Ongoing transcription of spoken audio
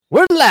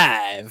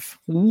live.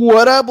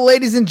 What up,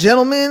 ladies and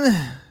gentlemen?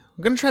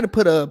 I'm going to try to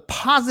put a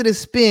positive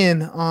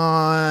spin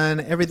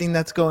on everything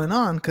that's going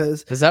on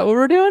because... Is that what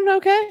we're doing?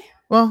 Okay.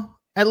 Well,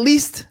 at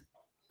least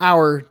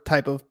our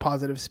type of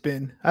positive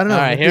spin. I don't know.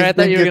 All right, here I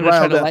thought you were going to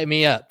try to light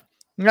me up.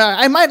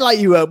 I might light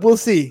you up. We'll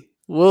see.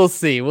 We'll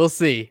see.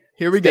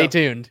 Here we go. Stay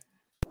tuned.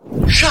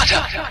 Shut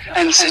up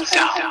and sit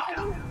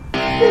down.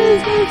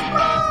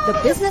 The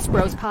Business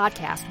Bros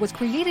Podcast was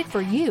created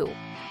for you.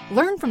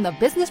 Learn from the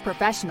business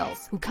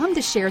professionals who come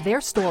to share their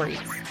stories.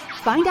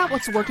 Find out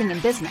what's working in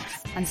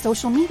business and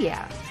social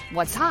media,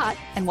 what's hot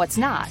and what's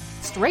not,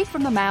 straight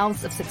from the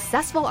mouths of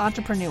successful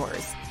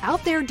entrepreneurs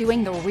out there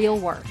doing the real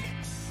work.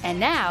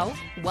 And now,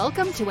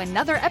 welcome to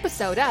another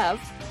episode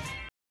of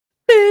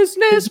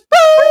Business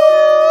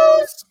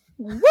Bros.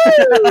 Woo!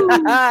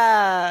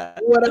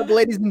 What up,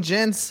 ladies and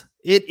gents?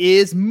 It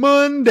is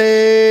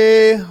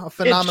Monday. A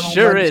phenomenal It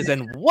sure Monday. is,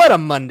 and what a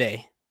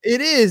Monday. It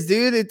is,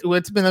 dude.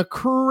 It's been a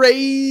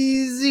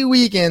crazy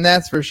weekend,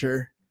 that's for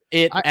sure.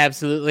 It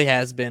absolutely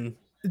has been.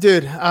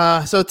 Dude,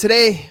 so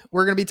today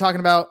we're going to be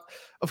talking about,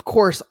 of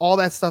course, all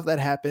that stuff that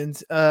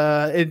happens.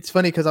 It's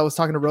funny because I was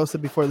talking to Rosa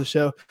before the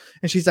show,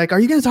 and she's like,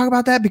 are you going to talk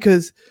about that?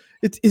 Because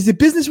is it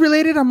business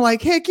related? I'm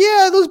like, heck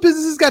yeah, those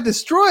businesses got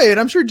destroyed.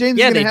 I'm sure James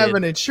is going to have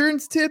an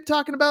insurance tip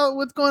talking about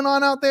what's going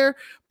on out there.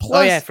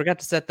 Plus, I forgot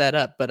to set that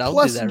up, but I'll do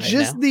that right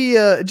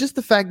now. Just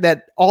the fact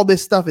that all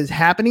this stuff is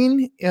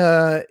happening,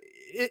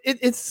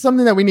 it's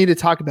something that we need to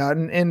talk about,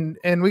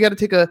 and we got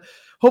to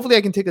hopefully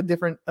I can take a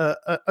different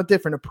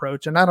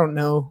approach. And I don't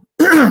know,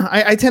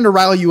 I tend to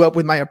rile you up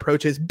with my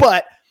approaches,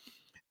 but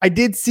I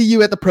did see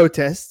you at the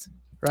protest,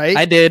 right?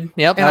 I did.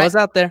 Yep. I was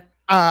out there.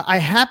 I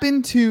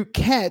happened to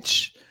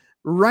catch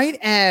right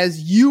as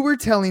you were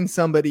telling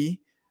somebody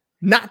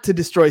not to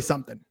destroy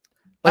something.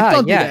 Like,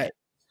 don't do that.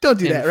 Don't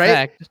do that, right? In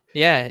fact,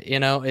 yeah,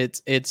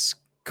 it's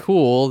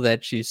cool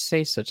that you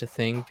say such a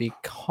thing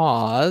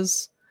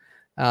because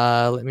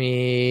let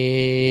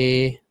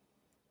me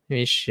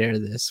share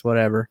this,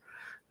 whatever.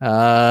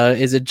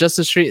 Is it just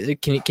a street?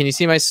 Can you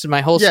see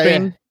my whole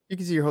screen? Yeah. You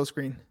can see your whole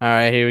screen. All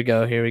right, here we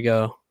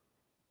go.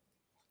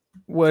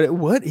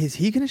 What is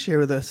he going to share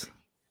with us?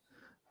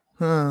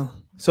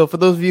 So for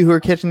those of you who are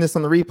catching this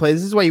on the replay,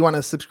 this is why you want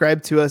to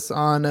subscribe to us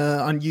on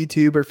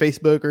YouTube or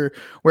Facebook or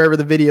wherever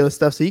the video is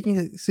stuff, so you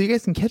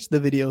guys can catch the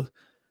video.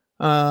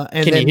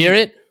 And can you hear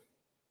it?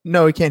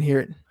 No, we can't hear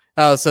it.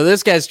 Oh, so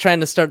this guy's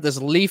trying to start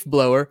this leaf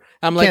blower.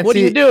 I'm like, what are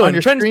you doing?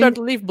 You're trying to start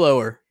the leaf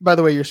blower. By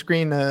the way, your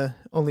screen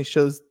only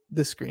shows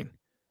this screen.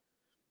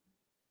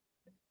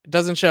 It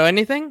doesn't show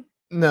anything?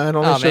 No, it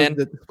only shows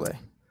the display.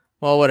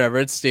 Well, whatever.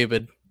 It's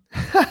stupid.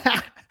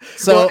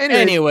 So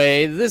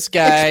anyway, this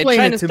guy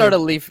trying to start a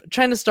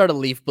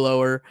leaf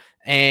blower,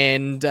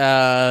 and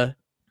I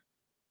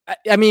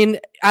mean,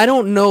 I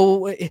don't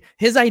know.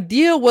 His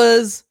idea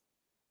was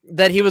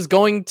that he was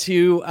going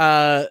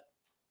to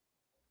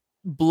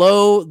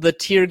blow the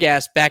tear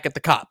gas back at the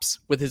cops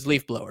with his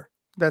leaf blower.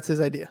 That's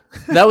his idea.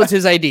 That was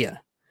his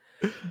idea.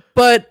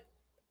 But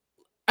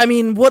I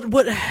mean, what?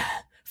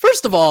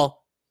 First of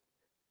all,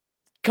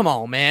 come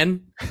on,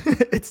 man.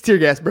 It's tear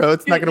gas, bro.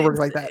 It's not going to work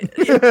like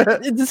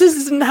that. This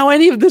isn't how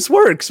any of this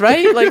works,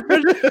 right? Like,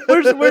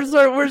 where's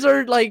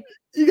our like?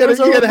 You gotta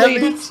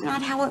have. That's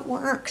not how it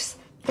works.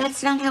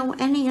 That's not how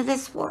any of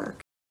this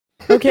works.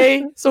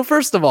 Okay, so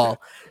first of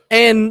all,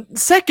 and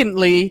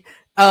secondly,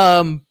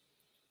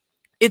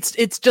 it's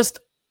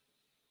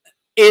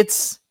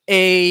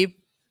a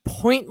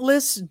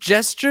pointless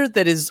gesture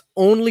that is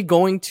only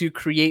going to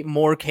create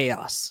more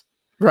chaos.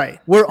 Right.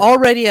 We're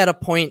already at a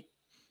point,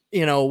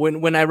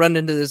 when I run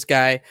into this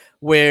guy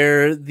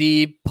where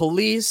the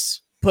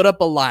police put up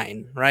a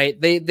line,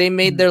 right? They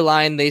made their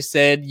line. They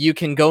said you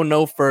can go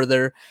no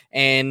further,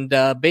 and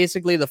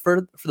basically the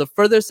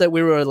furthest that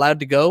we were allowed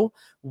to go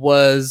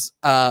was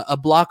a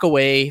block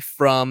away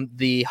from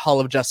the Hall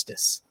of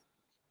Justice.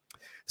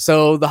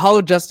 So the Hall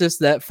of Justice,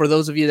 that for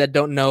those of you that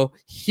don't know,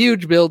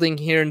 huge building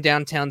here in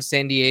downtown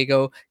San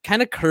Diego,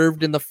 kind of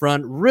curved in the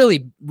front,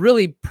 really,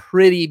 really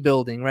pretty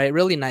building, right?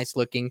 Really nice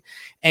looking.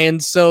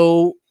 And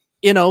so,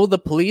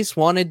 the police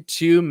wanted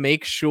to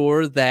make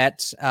sure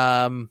that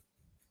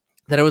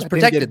that it was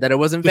protected, that it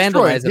wasn't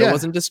vandalized, that it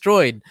wasn't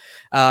destroyed.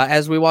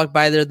 As we walked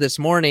by there this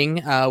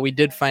morning, we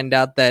did find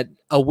out that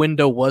a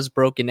window was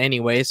broken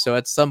anyway. So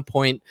at some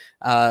point,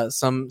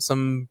 somebody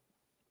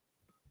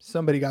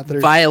got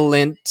there.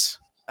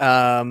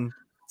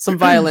 Some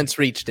violence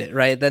reached it,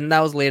 right? Then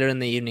that was later in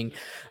the evening.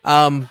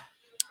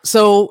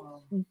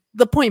 So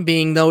the point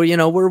being, though,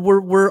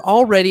 we're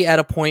already at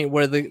a point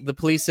where the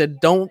police said,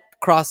 don't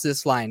cross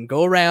this line.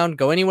 Go around,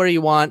 go anywhere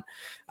you want.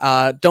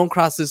 Don't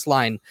cross this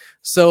line.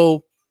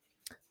 So,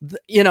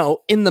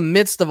 in the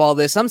midst of all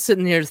this, I'm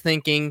sitting here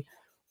thinking,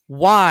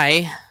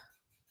 why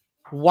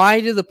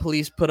do the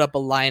police put up a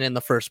line in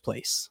the first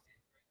place?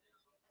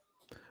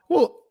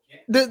 Well,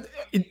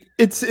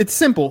 it's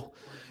simple.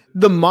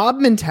 The mob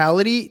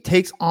mentality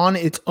takes on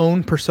its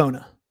own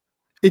persona.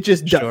 It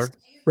just does,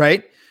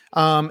 right?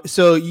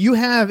 So you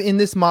have in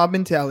this mob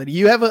mentality,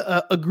 you have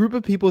a group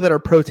of people that are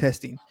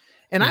protesting,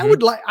 And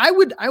Mhm.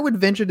 I would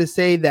venture to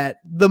say that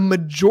the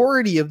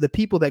majority of the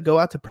people that go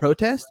out to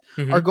protest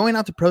Mhm. are going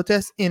out to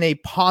protest in a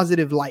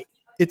positive light.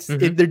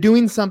 Mhm. They're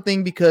doing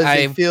something because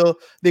they I feel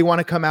they want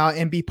to come out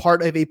and be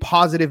part of a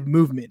positive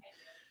movement.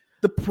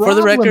 The For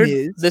the problem record,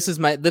 is, this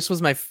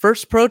was my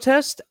first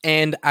protest,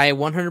 and I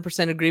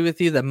 100% agree with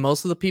you that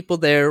most of the people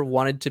there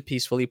wanted to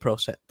peacefully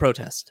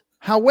protest.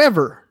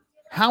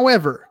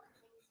 however,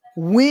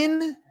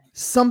 when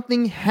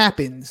something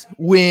happens,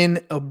 when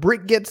a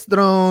brick gets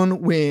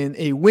thrown, when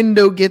a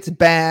window gets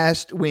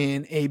bashed,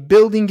 when a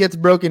building gets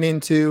broken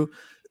into,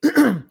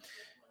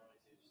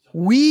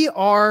 we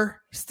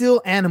are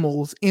still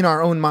animals in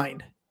our own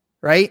mind,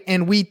 right?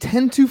 And we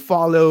tend to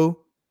follow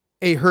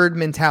a herd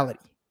mentality,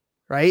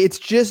 right? It's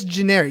just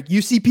generic.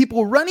 You see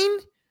people running,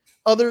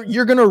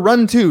 you're gonna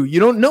run too. You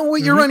don't know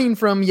what you're Mhm. running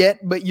from yet,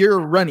 but you're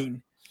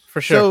running.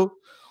 For sure. So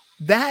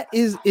that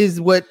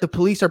is what the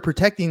police are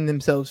protecting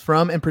themselves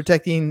from, and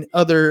protecting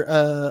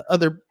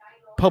other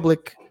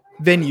public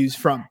venues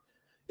from.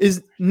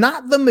 Is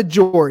not the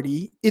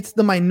majority, it's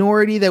the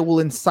minority that will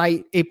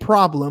incite a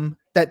problem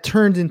that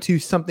turns into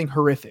something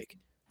horrific,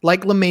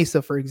 like La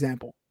Mesa, for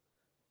example.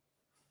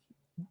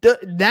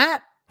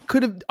 That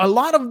could have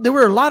there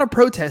were a lot of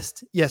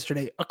protests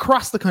yesterday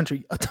across the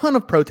country, a ton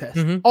of protests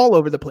Mhm. all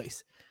over the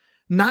place.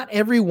 Not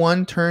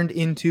everyone turned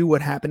into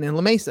what happened in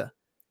La Mesa.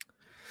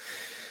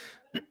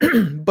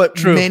 but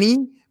True.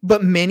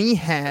 many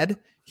had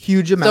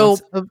huge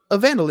amounts of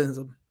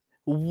vandalism.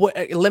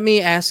 Let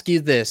me ask you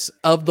this.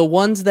 Of the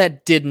ones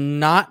that did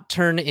not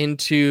turn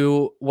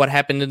into what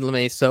happened in La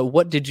Mesa,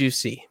 what did you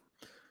see?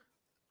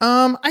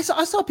 I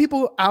saw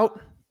people out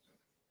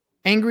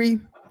angry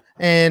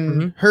and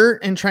Mhm.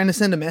 hurt and trying to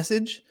send a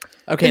message.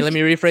 Okay, And let me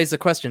rephrase the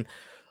question.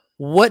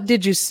 What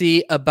did you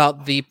see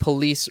about the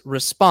police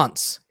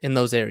response in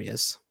those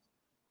areas?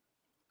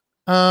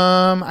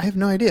 I have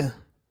no idea.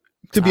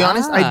 To be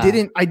honest, I Ah.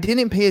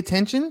 didn't pay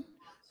attention.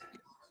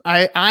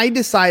 I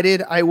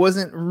decided I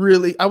wasn't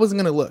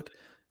gonna look.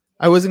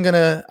 I wasn't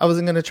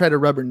gonna try to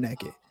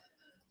rubberneck it.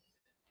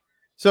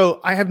 So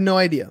I have no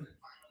idea.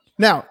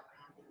 Now,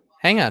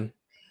 Hang on.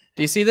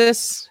 Do you see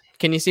this?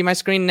 Can you see my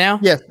screen now?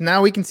 yes,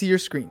 now we can see your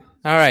screen.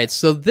 All right.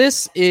 So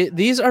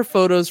these are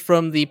photos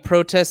from the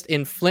protest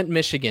in Flint,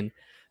 Michigan.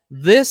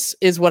 This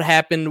is what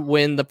happened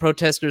when the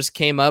protesters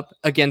came up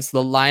against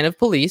the line of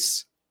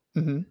police.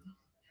 Mm-hmm.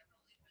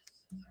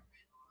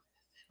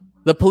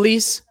 The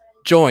police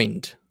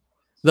joined.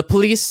 The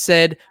police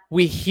said,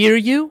 "We hear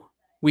you.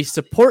 We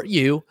support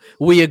you.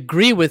 We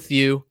agree with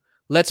you.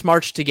 Let's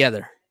march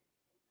together."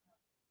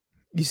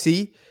 You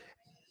see,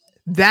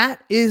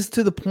 that is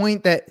to the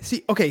point that,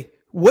 okay,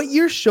 what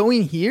you're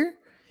showing here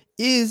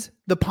is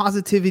the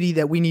positivity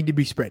that we need to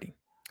be spreading.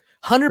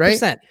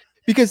 100%.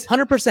 Because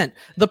 100%.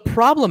 The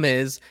problem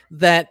is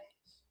that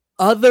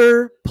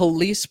other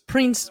police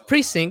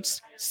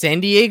precincts, San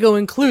Diego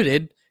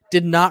included,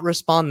 did not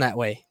respond that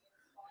way.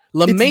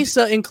 La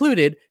Mesa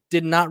included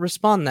did not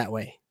respond that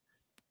way.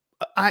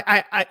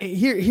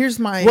 here's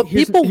my What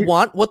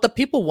the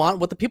people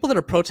that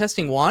are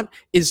protesting want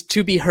is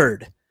to be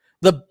heard.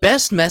 The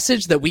best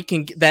message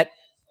that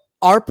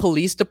our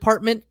police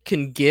department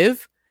can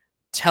give,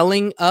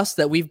 telling us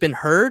that we've been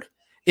heard,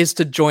 is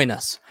to join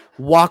us,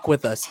 walk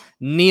with us,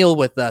 kneel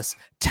with us,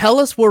 tell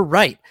us we're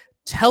right,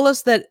 tell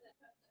us that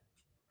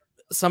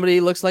somebody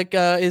looks like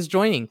is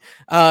joining,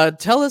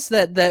 tell us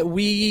that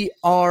we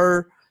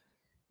are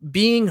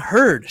being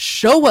heard,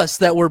 show us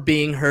that we're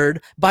being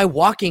heard by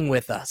walking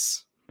with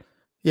us.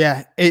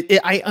 Yeah,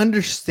 I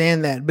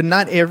understand that, but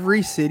not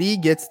every city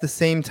gets the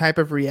same type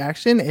of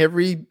reaction.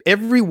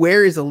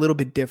 Everywhere is a little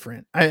bit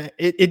different.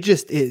 It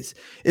just is.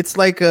 It's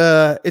like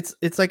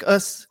it's like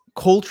us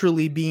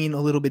culturally being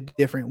a little bit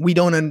different. We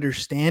don't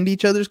understand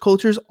each other's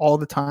cultures all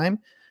the time.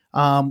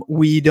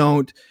 We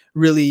don't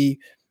really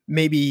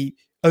maybe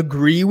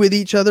agree with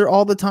each other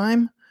all the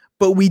time,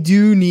 but we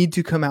do need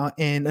to come out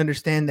and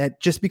understand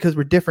that just because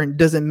we're different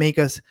doesn't make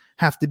us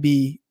have to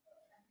be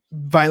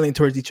violent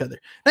towards each other.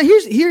 Now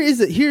here is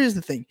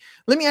the thing.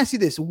 Let me ask you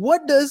this.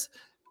 What does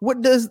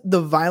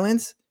the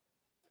violence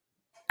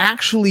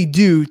actually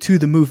do to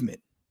the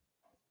movement?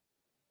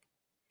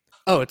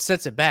 Oh, it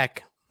sets it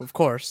back, of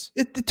course.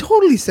 It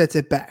totally sets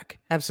it back.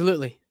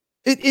 Absolutely.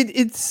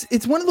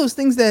 It's one of those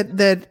things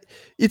that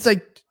it's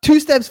like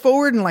 2 steps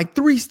forward and like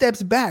 3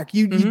 steps back.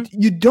 You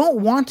don't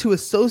want to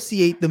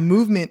associate the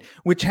movement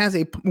which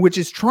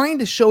is trying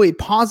to show a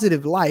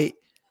positive light.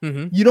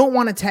 Mm-hmm. You don't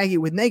want to tag it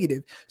with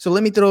negative. So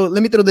let me throw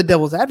the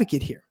devil's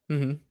advocate here,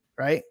 mm-hmm.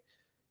 right?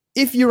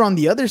 If you're on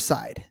the other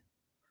side,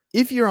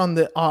 if you're on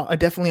the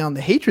definitely on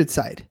the hatred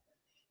side,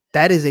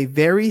 that is a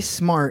very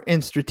smart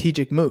and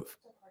strategic move.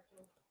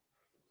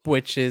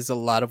 Which is a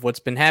lot of what's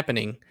been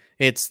happening.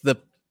 It's the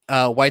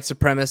white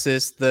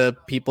supremacists, the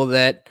people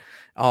that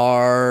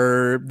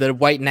are the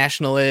white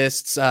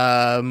nationalists.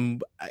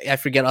 I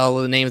forget all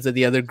of the names of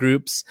the other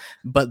groups,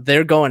 but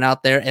they're going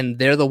out there and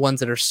they're the ones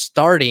that are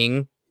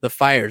starting the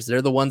fires.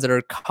 They're the ones that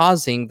are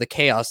causing the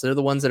chaos. They're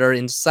the ones that are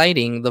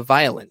inciting the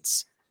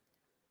violence.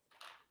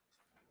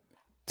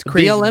 It's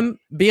crazy.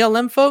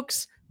 BLM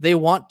folks, They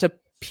want to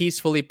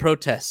peacefully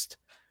protest.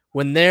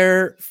 When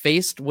they're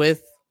faced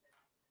with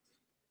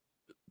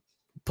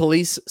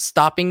police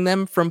stopping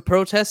them from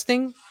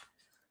protesting,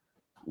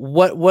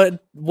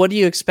 what do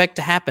you expect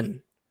to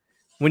happen?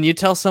 When you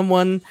tell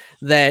someone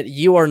that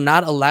you are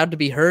not allowed to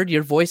be heard,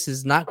 your voice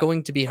is not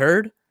going to be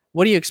heard,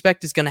 what do you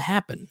expect is going to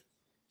happen?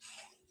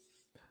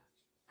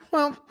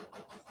 Well,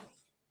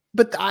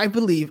 but I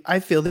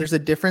feel there's a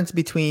difference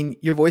between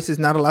your voice is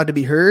not allowed to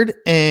be heard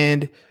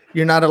and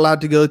you're not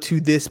allowed to go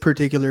to this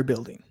particular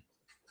building.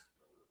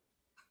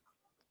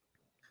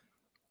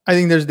 I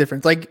think there's a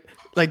difference. Like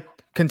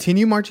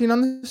continue marching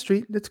on the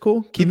street. That's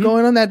cool. Keep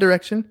going on that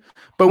direction.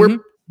 But we're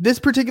this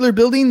particular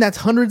building that's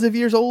hundreds of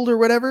years old or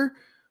whatever.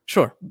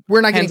 Sure.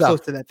 We're not getting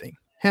close to that thing.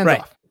 Hands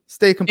off.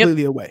 Stay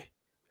completely away.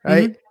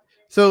 Right.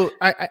 So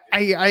I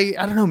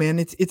don't know, man.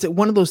 It's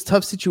one of those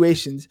tough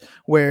situations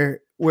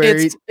where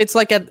it's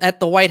like at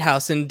the White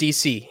House in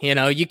DC. You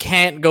know, you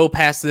can't go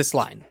past this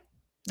line.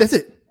 That's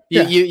it.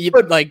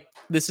 But like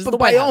this is the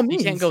White House. You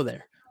can't go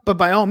there. But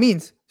by all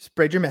means,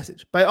 spread your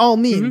message. By all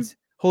means,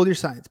 hold your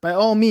signs. By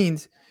all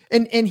means.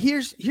 And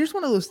here's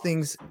one of those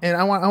things, and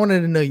I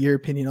wanted to know your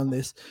opinion on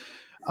this.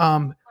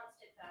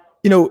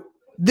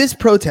 This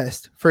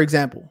protest, for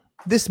example,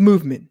 this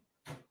movement,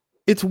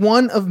 it's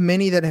one of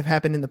many that have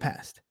happened in the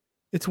past.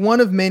 It's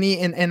one of many,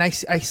 and I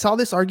saw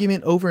this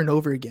argument over and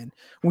over again.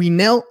 We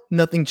knelt,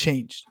 nothing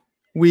changed.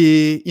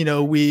 We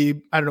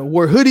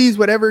wore hoodies,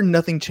 whatever,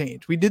 nothing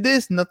changed. We did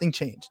this, nothing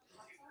changed.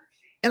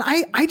 And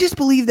I just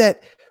believe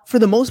that for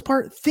the most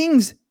part,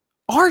 things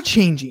are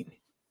changing.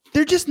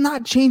 They're just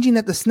not changing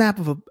at the snap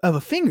of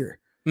a finger.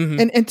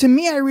 And to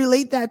me, I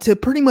relate that to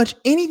pretty much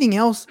anything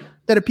else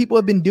that people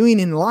have been doing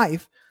in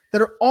life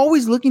that are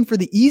always looking for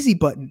the easy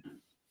button.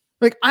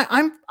 Like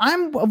I'm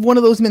of one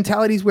of those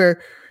mentalities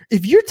where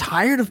if you're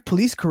tired of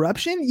police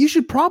corruption, you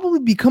should probably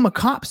become a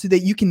cop so that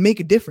you can make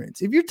a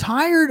difference. If you're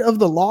tired of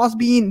the laws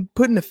being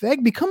put in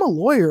effect, become a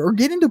lawyer or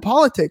get into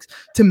politics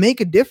to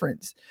make a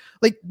difference.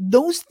 Like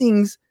those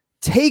things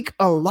take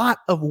a lot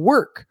of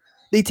work.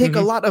 They take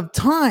a lot of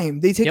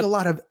time. They take a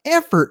lot of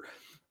effort,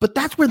 but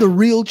that's where the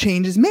real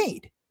change is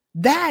made.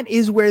 That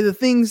is where the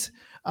things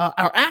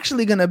are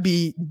actually going to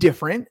be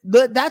different.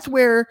 That's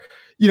where,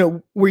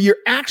 where you're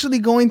actually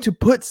going to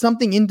put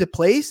something into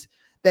place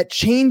that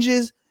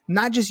changes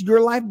not just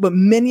your life, but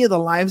many of the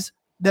lives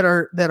that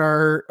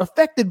are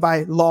affected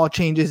by law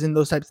changes and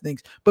those types of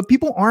things. But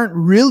people aren't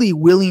really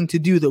willing to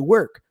do the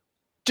work.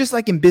 Just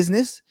like in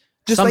business,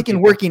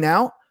 in working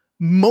out,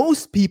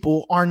 most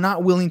people are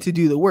not willing to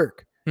do the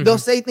work. They'll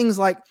say things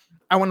like,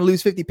 I want to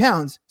lose 50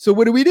 pounds. So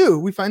what do?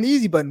 We find the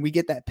easy button. We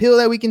get that pill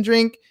that we can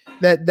drink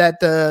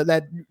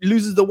that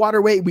loses the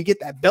water weight. We get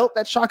that belt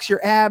that shocks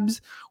your abs,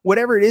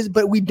 whatever it is,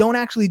 but we don't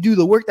actually do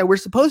the work that we're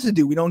supposed to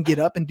do. We don't get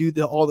up and do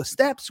all the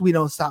steps. We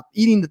don't stop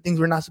eating the things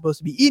we're not supposed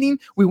to be eating.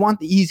 We want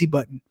the easy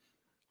button.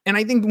 And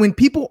I think when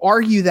people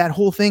argue that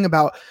whole thing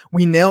about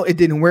we know it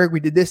didn't work, we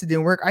did this, it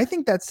didn't work, I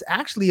think that's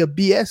actually a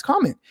BS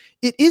comment.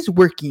 It is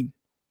working.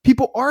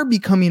 People are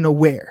becoming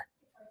aware.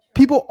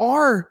 People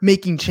are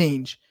making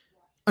change.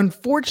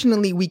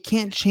 Unfortunately, we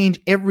can't change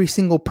every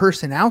single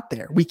person out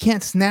there. We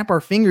can't snap our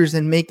fingers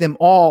and make them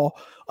all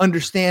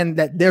understand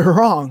that they're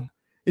wrong.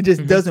 It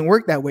just doesn't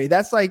work that way.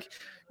 That's like,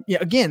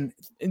 again,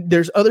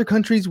 there's other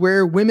countries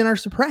where women are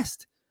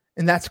suppressed,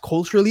 and that's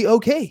culturally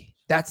okay.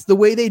 That's the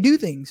way they do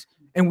things.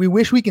 And we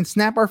wish we can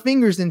snap our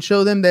fingers and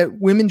show them that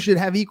women should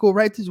have equal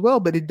rights as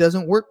well, but it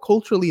doesn't work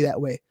culturally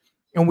that way.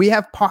 And we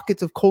have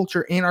pockets of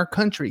culture in our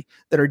country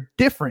that are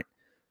different.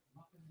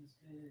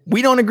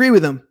 We don't agree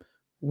with them.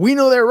 We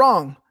know they're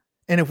wrong.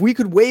 And if we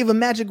could wave a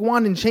magic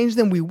wand and change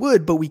them, we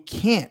would, but we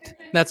can't.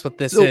 That's what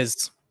this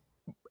is.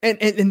 And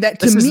that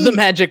to this me is the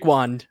magic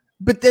wand.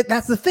 But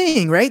that's the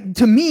thing, right?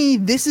 To me,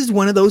 this is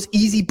one of those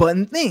easy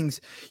button things.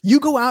 You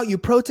go out, you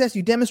protest,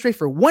 you demonstrate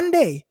for one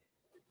day,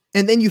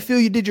 and then you feel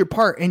you did your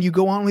part and you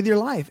go on with your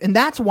life. And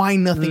that's why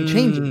nothing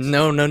changes.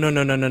 No.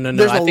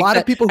 There's a lot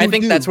of people who I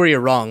think that's where you're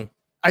wrong.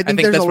 I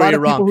think there's a lot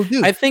of people who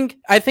do. I think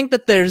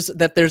that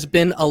there's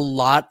been a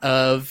lot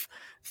of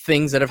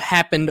things that have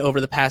happened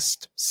over the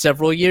past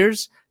several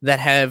years that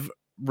have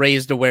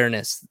raised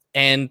awareness,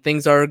 and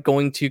things are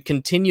going to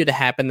continue to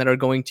happen that are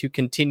going to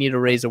continue to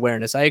raise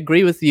awareness. I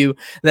agree with you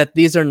that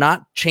these are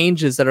not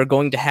changes that are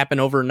going to happen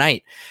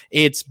overnight.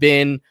 It's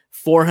been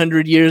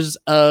 400 years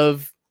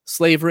of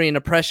slavery and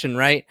oppression,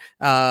 right?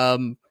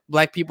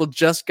 Black people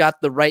just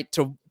got the right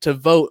to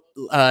vote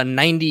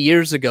 90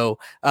 years ago.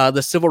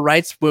 The civil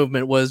rights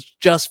movement was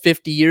just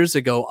 50 years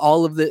ago.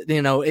 All of the,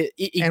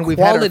 equality. And we've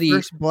had our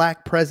first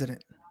black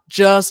president.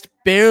 Just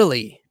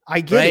barely.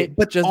 I get it,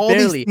 but just all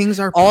barely. These things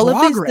are all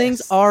progress. of these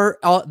things are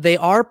they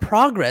are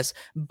progress,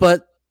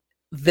 but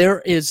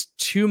there is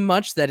too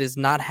much that is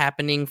not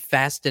happening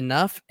fast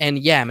enough. And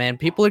yeah, man,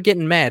 people are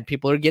getting mad,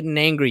 people are getting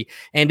angry,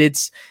 and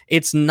it's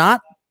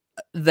not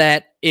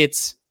that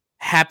it's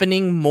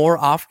happening more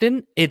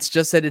often. It's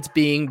just that it's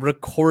being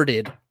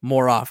recorded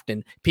more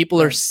often.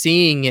 People are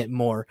seeing it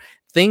more.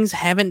 Things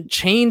haven't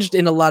changed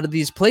in a lot of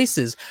these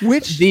places.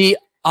 Which the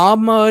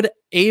Ahmaud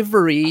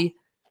Arbery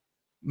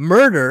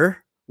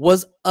murder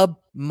was a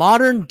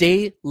modern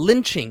day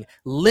lynching.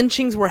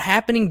 Lynchings were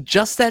happening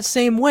just that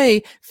same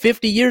way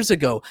 50 years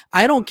ago.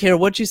 I don't care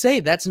what you say.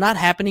 That's not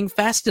happening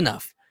fast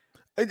enough.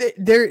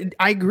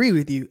 I agree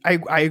with you.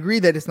 I agree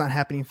that it's not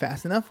happening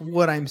fast enough.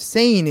 What I'm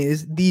saying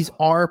is these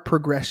are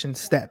progression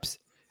steps.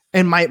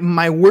 And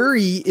my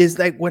worry is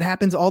like what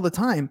happens all the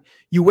time.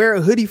 You wear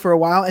a hoodie for a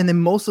while and then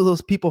most of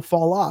those people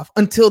fall off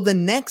until the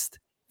next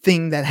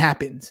thing that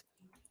happens.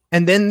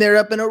 And then they're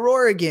up in a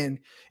roar again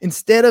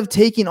instead of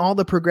taking all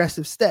the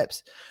progressive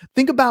steps.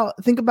 Think about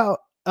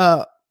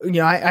I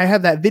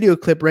have that video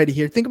clip ready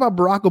here. Think about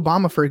Barack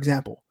Obama, for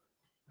example,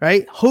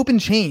 right? Hope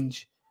and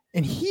change.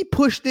 And he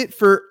pushed it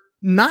for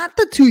not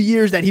the 2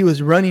 years that he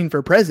was running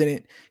for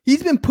president.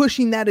 He's been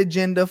pushing that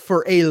agenda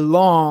for a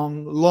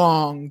long,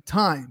 long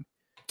time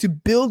to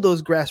build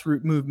those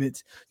grassroots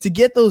movements, to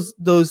get the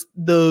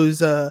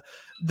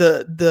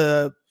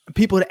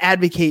people to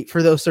advocate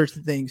for those sorts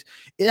of things.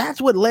 That's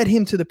what led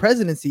him to the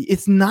presidency.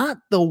 It's not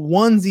the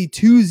onesie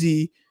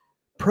twosie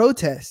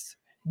protests.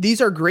 These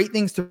are great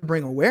things to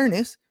bring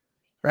awareness,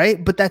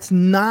 right? But that's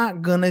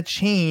not gonna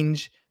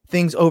change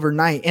things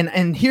overnight.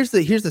 And here's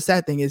the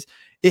sad thing is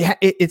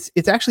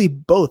it's actually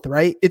both,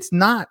 right? It's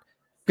not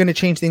gonna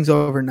change things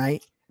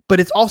overnight, but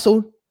it's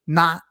also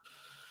not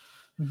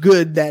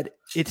good that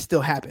it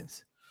still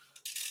happens.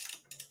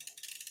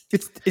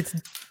 It's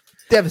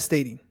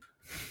devastating.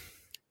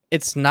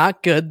 It's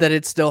not good that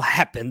it still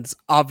happens.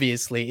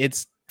 Obviously,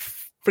 it's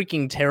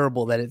freaking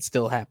terrible that it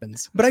still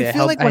happens. But I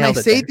feel like when I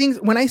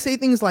say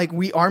things like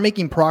we are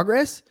making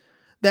progress,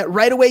 that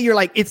right away you're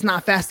like, it's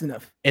not fast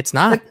enough. It's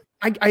not.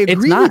 Like, I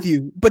agree with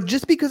you, but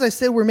just because I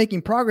said we're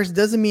making progress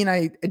doesn't mean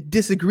I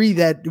disagree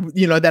that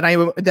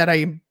that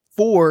I'm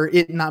for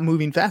it not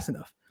moving fast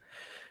enough.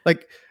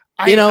 Like,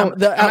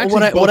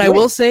 what I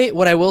will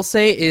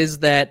say is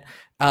that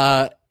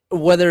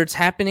whether it's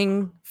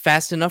happening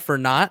fast enough or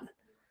not,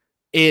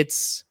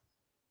 it's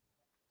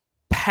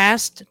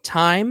past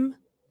time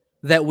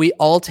that we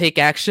all take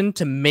action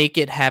to make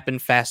it happen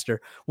faster.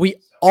 We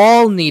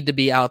all need to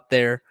be out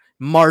there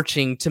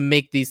marching to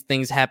make these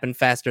things happen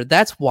faster.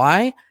 That's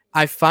why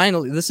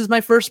this is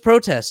my first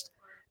protest,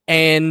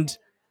 and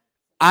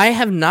I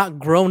have not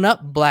grown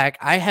up black.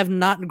 I have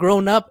not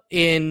grown up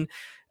in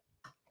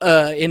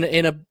a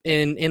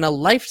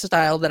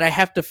lifestyle that I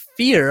have to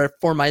fear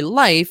for my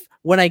life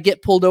when I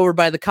get pulled over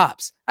by the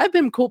cops. I've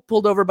been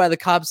pulled over by the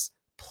cops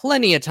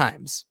plenty of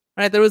times.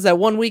 Right? There was that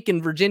 1 week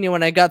in Virginia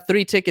when I got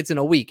 3 tickets in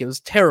a week. It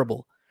was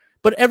terrible.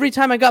 But every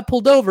time I got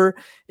pulled over,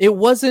 it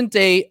wasn't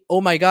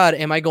oh my God,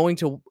 am I going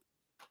to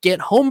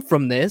get home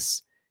from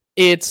this?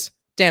 It's,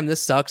 damn,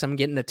 this sucks. I'm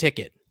getting a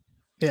ticket.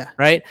 Yeah.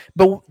 Right.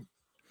 But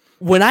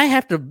when I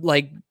have to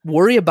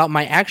worry about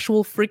my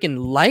actual freaking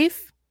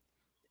life,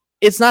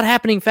 it's not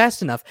happening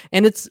fast enough.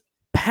 And it's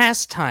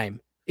past time.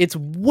 It's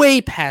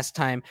way past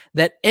time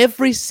that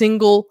every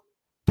single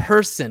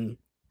person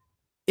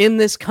in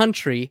this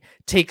country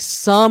takes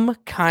some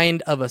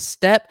kind of a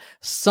step,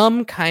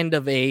 some kind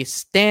of a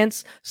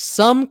stance,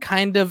 some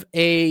kind of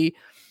a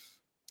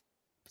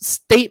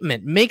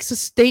statement, makes a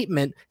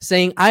statement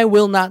saying, I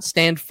will not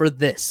stand for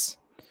this.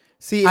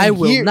 See, I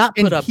will not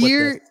put up with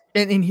this.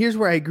 And here's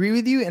where I agree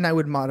with you, and I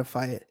would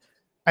modify it.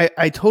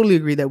 I totally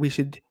agree that we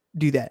should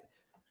do that.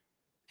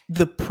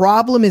 The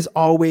problem is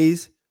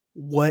always,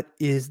 what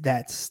is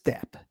that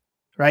step,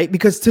 right?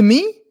 Because to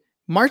me,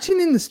 marching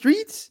in the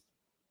streets,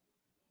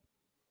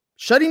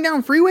 shutting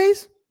down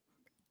freeways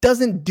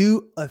doesn't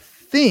do a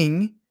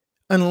thing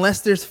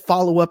unless there's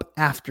follow-up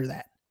after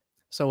that.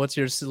 So what's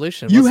your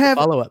solution? You what's have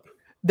the follow-up?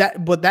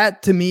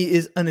 That to me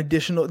is an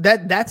additional,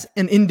 that's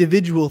an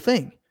individual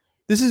thing.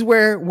 This is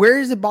where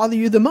does it bother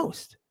you the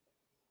most?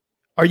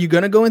 Are you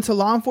going to go into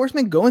law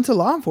enforcement? Go into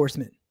law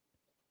enforcement.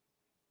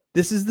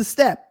 This is the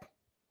step.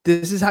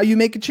 This is how you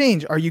make a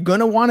change. Are you going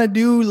to want to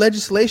do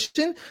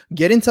legislation?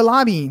 Get into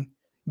lobbying.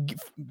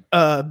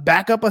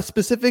 Back up a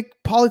specific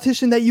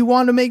politician that you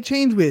want to make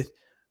change with.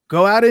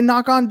 Go out and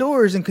knock on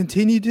doors and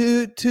continue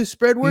to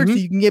spread word so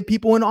you can get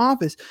people in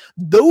office.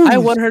 I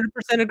 100%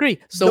 agree.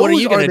 So what are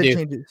you going to do?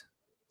 Changes.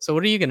 So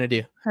what are you going to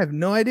do? I have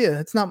no idea.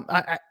 It's not.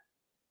 I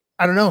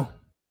don't know.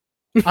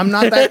 I'm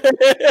not that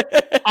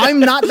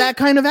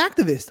kind of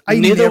activist.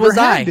 Neither was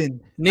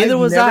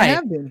I.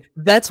 Have been.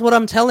 That's what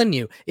I'm telling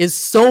you, is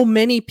so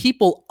many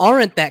people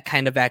aren't that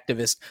kind of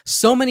activist.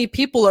 So many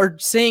people are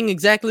saying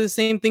exactly the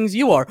same things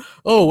you are.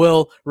 Oh,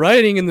 well,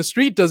 rioting in the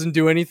street doesn't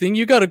do anything.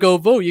 You got to go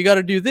vote. You got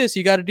to do this.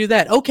 You got to do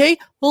that. Okay,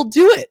 well,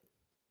 do it.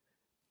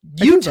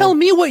 You tell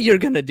me what you're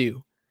going to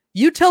do.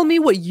 You tell me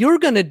what you're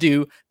going to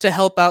do to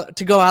help out,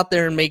 to go out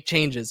there and make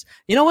changes.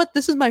 You know what?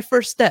 This is my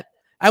first step.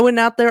 I went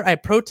out there. I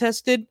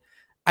protested.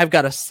 I've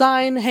got a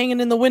sign hanging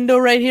in the window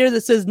right here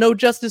that says "No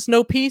justice,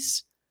 no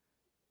peace."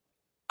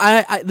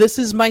 This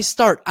is my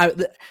start.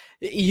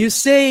 You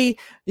say,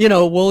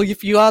 well,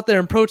 if you go out there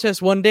and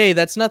protest one day,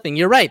 that's nothing.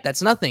 You're right.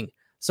 That's nothing.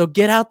 So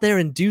get out there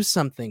and do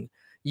something.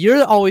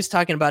 You're always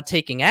talking about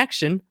taking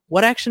action.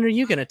 What action are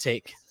you going to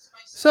take?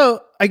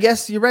 So I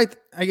guess you're right.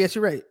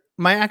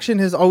 My action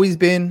has always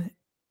been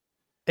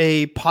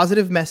a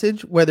positive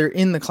message, whether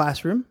in the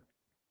classroom,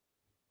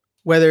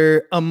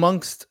 whether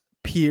amongst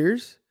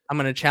peers, I'm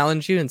going to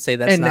challenge you and say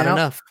that's And not now-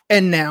 enough.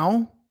 and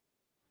now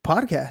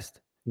podcast.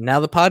 Now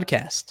the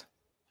podcast.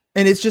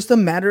 And it's just a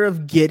matter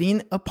of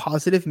getting a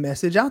positive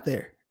message out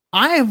there.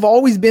 I have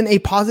always been a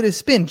positive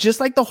spin, just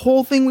like the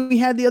whole thing we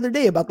had the other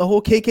day about the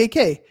whole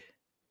KKK,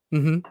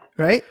 Mm-hmm.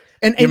 right?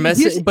 And Your and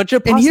message, here's- but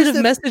your and here's positive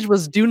the- message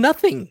was do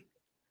nothing.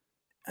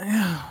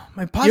 my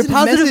Your positive,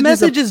 positive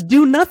message is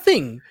do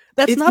nothing.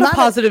 That's It's not not a a-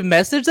 positive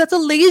message. That's a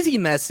lazy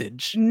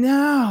message.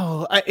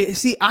 No,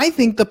 I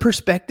think the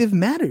perspective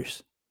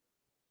matters.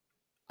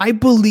 I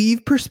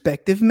believe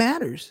perspective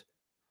matters.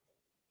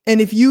 And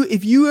if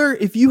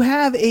you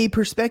have a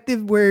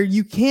perspective where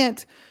you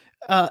can't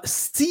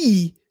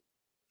see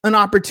an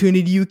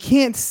opportunity, you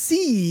can't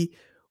see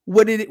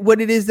what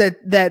it is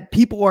that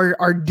people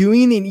are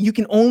doing, and you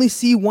can only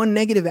see one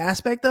negative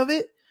aspect of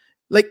it,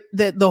 like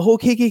that the whole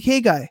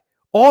KKK guy,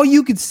 all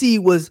you could see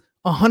was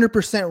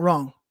 100%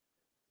 wrong.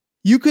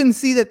 You couldn't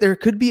see that there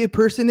could be a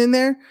person in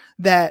there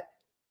that,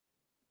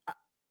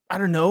 I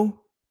don't know,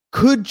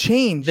 could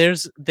change. There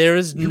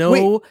is no.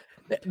 Wait.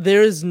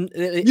 There is.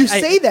 You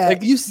say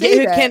that. You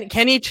say that.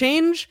 Can he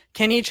change?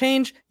 Can he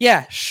change?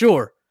 Yeah,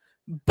 sure.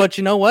 But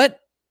you know what?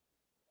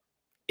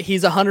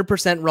 He's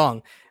 100%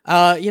 wrong.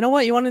 You know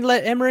what? You want to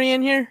let Emery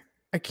in here?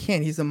 I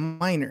can't. He's a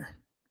minor.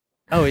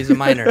 Oh, he's a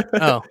minor.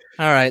 Oh,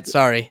 all right.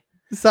 Sorry.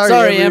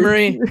 Sorry,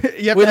 Emery.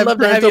 You have We'd have love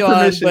to have parental you on,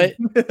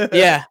 permission.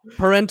 Yeah,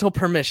 parental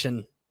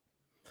permission.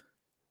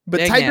 But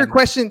Again. type your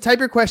question. Type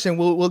your question.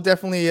 We'll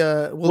definitely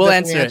We'll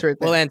definitely answer it.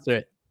 there. We'll answer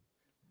it.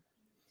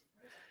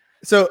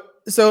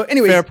 So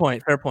anyway, Fair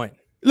point. Fair point.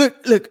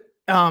 look.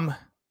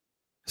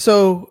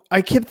 So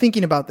I kept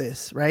thinking about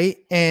this, right?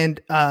 And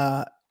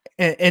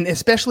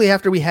especially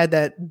after we had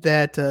that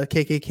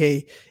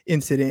KKK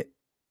incident,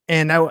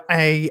 and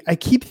I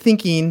keep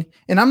thinking,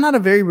 and I'm not a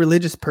very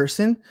religious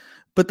person,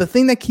 but the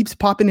thing that keeps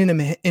popping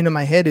into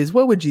my head is,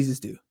 what would Jesus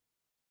do?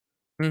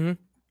 Mm-hmm.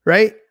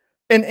 Right?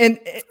 And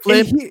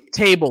Flip he-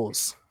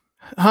 tables.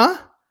 huh?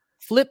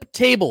 Flip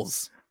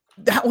tables.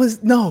 That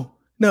was no.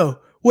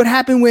 What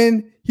happened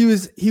when he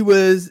was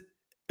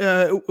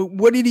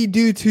what did he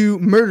do to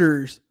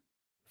murderers?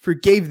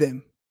 Forgave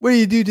them. What did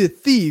he do to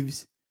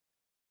thieves?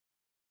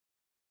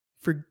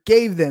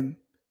 Forgave them.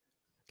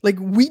 Like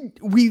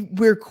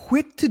we're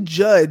quick to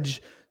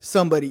judge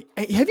somebody.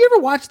 Have you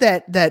ever watched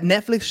that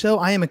Netflix show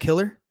I Am a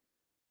Killer?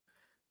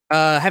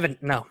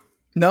 Haven't. No.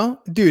 No,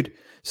 dude.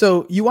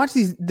 So you watch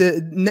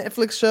the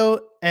Netflix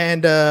show,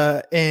 and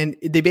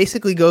they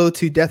basically go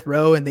to death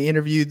row and they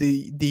interview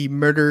the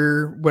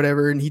murderer,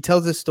 whatever, and he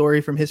tells this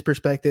story from his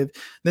perspective.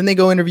 Then they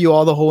go interview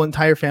all the whole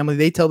entire family.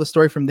 They tell the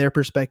story from their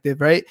perspective,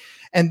 right?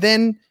 And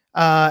then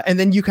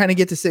you kind of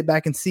get to sit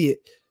back and see it.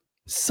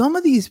 Some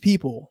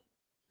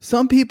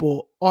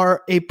people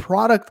are a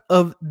product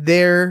of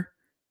their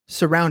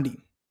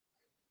surrounding,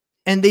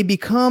 and they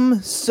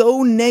become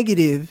so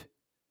negative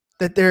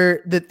that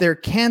they're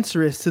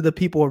cancerous to the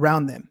people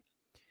around them.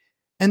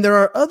 And there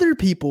are other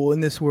people in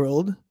this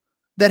world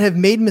that have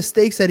made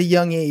mistakes at a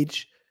young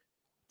age,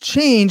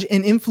 change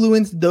and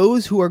influence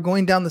those who are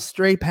going down the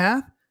straight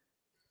path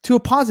to a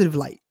positive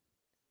light.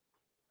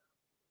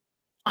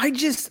 I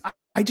just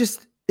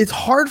it's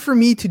hard for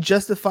me to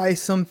justify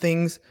some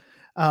things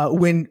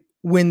when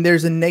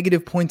there's a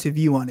negative point of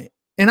view on it.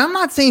 And I'm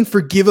not saying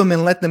forgive them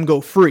and let them go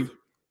free.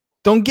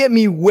 Don't get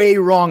me way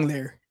wrong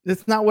there.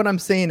 That's not what I'm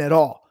saying at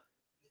all.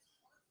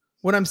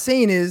 What I'm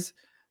saying is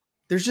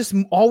there's just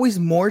always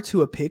more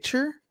to a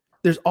picture.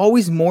 There's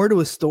always more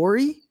to a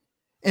story.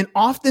 And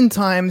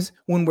oftentimes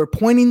when we're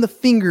pointing the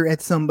finger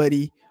at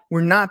somebody,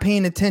 we're not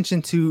paying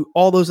attention to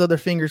all those other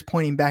fingers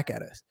pointing back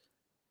at us.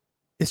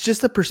 It's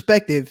just a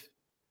perspective.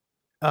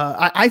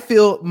 I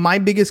feel my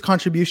biggest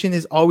contribution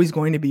is always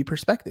going to be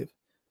perspective.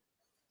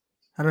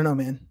 I don't know,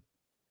 man.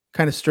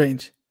 Kind of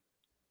strange.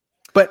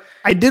 But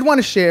I did want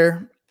to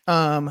share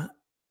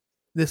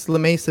this La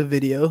Mesa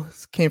video.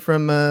 This came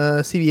from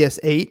CBS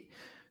 8,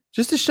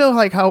 just to show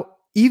like how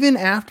even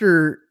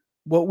after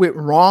what went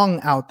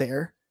wrong out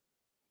there,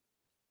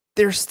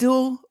 there's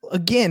still,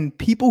 again,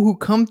 people who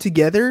come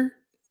together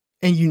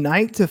and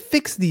unite to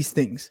fix these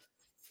things.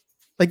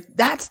 Like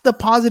that's the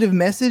positive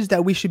message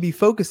that we should be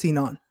focusing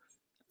on.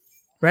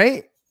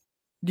 Right?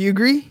 Do you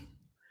agree?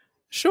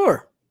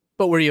 Sure.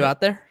 But were you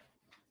out there?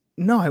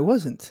 No, I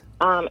wasn't.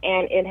 And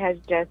it has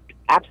just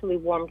absolutely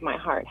warmed my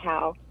heart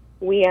how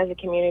we as a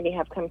community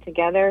have come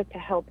together to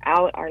help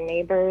out our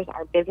neighbors,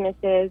 our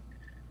businesses.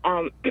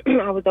 I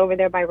was over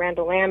there by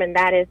Randall Lamb, and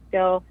that is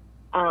still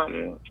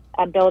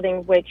a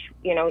building which,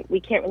 you know, we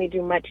can't really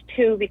do much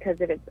to because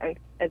of its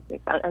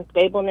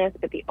unstableness,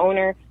 but the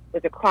owner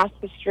was across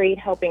the street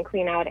helping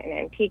clean out an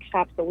antique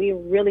shop. So we're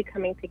really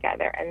coming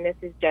together, and this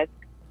is just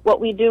what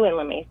we do in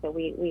La Mesa.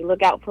 We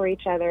look out for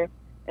each other,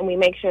 and we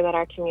make sure that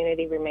our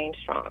community remains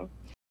strong.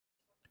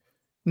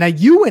 Now,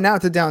 you went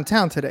out to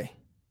downtown today.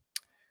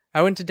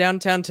 I went to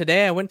downtown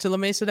today. I went to La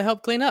Mesa to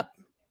help clean up.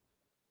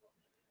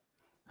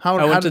 How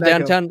I went did to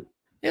that go? downtown.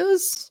 It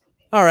was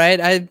all right,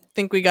 I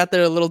think we got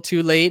there a little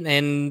too late,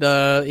 and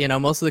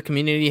most of the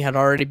community had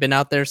already been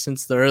out there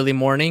since the early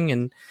morning,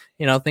 and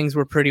things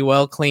were pretty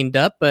well cleaned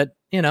up. But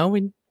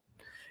we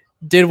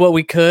did what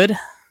we could,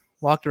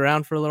 walked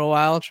around for a little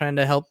while, trying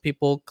to help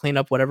people clean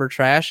up whatever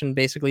trash, and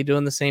basically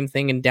doing the same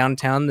thing in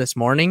downtown this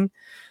morning.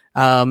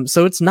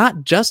 So it's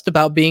not just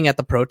about being at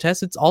the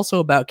protest; it's also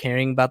about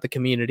caring about the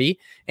community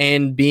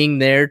and being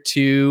there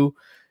to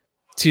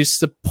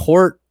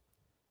support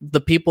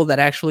the people that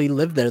actually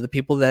live there, the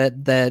people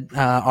that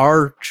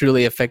are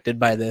truly affected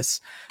by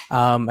this.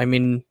 I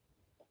mean,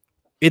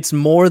 it's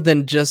more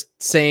than just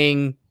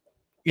saying,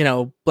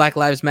 Black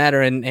Lives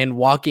Matter and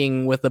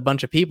walking with a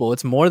bunch of people.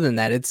 It's more than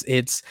that.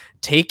 It's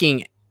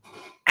taking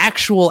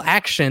actual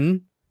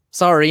action.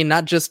 Sorry,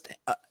 not just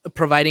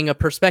providing a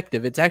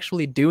perspective. It's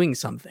actually doing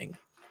something.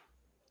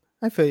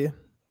 I feel you.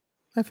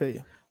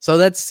 So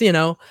that's,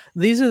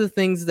 these are the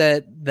things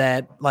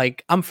that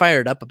like I'm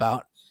fired up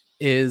about.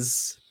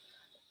 Is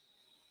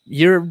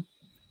you're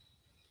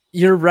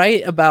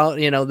right about,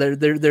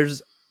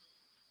 there's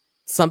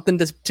something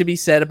to be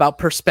said about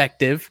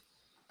perspective,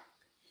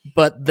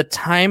 but the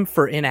time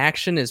for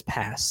inaction is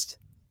past.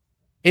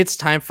 It's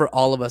time for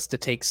all of us to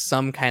take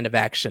some kind of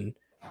action,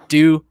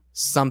 do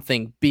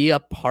something, be a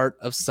part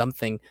of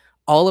something.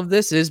 All of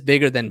this is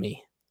bigger than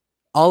me.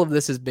 All of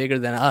this is bigger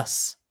than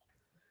us.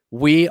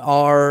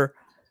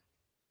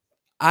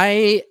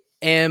 I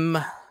am,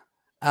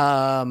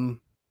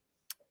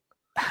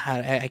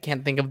 I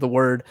can't think of the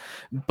word,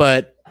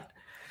 but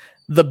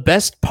the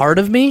best part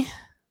of me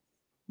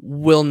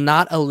will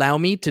not allow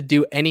me to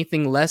do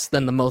anything less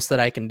than the most that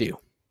I can do.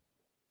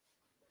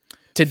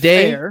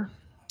 Today,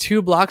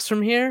 2 blocks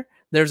from here,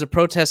 there's a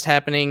protest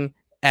happening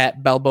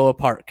at Balboa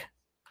Park.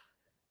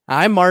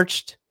 I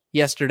marched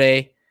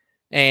yesterday,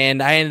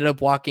 and I ended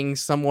up walking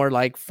somewhere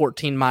like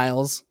 14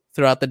 miles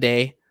throughout the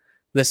day.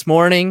 This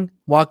morning,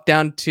 walked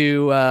down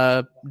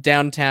to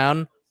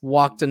downtown,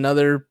 walked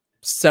another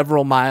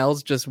several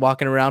miles, just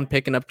walking around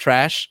picking up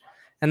trash.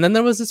 And then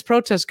there was this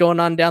protest going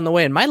on down the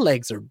way, and my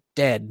legs are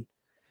dead.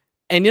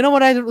 And you know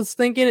what I was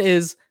thinking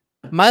is,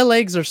 my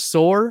legs are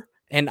sore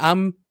and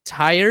I'm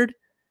tired,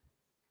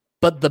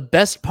 but the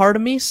best part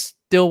of me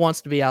still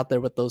wants to be out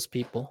there with those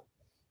people.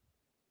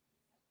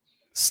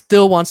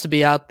 Still wants to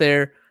be out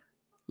there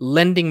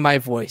lending my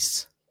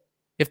voice.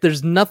 If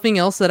there's nothing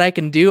else that I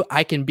can do,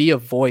 I can be a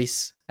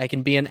voice. I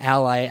can be an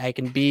ally. I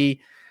can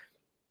be...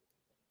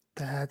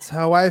 That's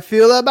how I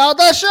feel about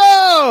the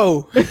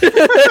show.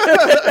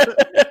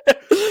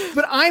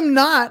 But I'm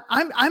not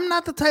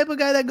the type of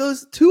guy that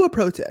goes to a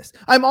protest.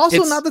 I'm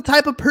also not the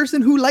type of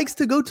person who likes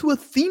to go to a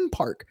theme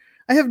park.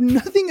 I have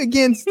nothing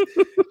against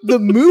the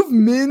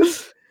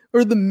movement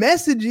or the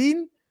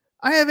messaging.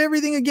 I have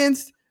everything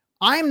against,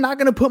 I'm not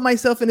going to put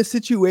myself in a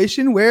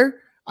situation where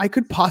I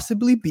could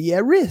possibly be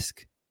at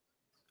risk.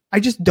 I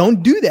just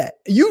don't do that.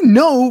 You've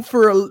known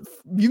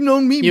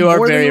me. You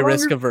are very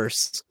risk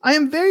averse. I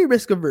am very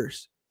risk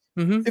averse.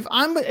 Mm-hmm.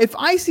 If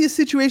I see a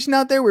situation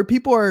out there where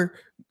people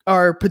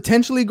are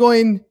potentially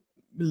going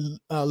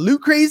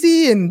loot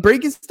crazy and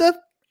breaking stuff,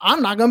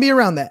 I'm not going to be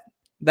around that.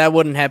 That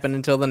wouldn't happen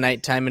until the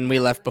nighttime, and we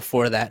left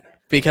before that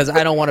because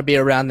I don't want to be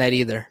around that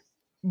either.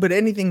 But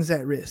anything's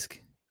at risk.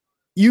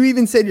 You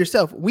even said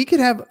yourself, you could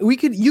have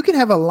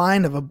a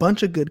line of a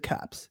bunch of good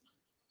cops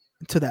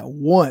until that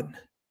one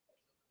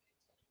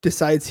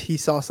decides he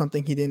saw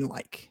something he didn't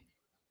like.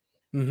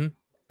 Mm-hmm.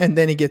 And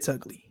then he gets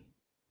ugly.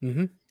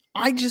 Mm-hmm.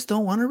 I just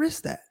don't want to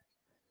risk that.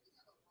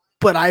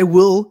 But I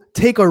will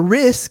take a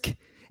risk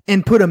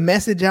and put a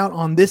message out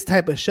on this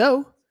type of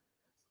show.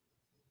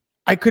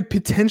 I could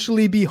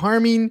potentially be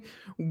harming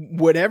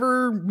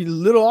whatever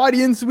little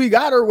audience we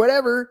got or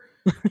whatever,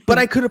 but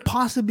I could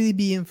possibly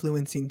be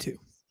influencing too.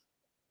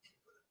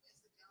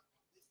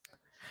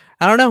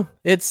 I don't know.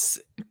 It's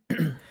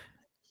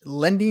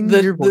lending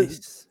your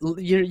voice.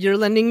 You're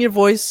lending your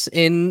voice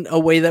in a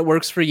way that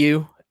works for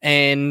you,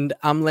 and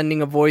I'm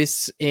lending a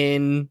voice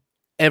in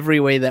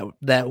every way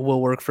that will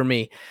work for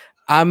me.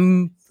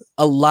 I'm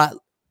a lot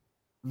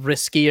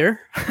riskier.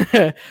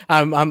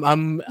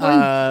 I'm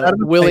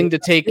willing to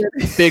take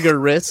bigger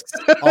risks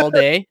all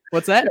day.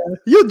 What's that?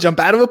 You'll jump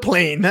out of a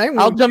plane.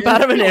 I'll jump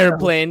out of an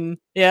airplane.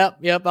 Yep.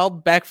 I'll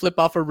backflip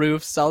off of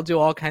roofs. I'll do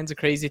all kinds of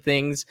crazy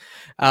things.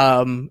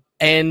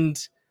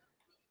 And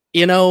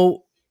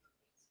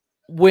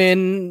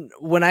when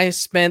I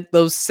spent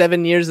those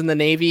 7 years in the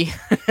Navy,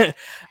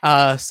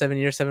 7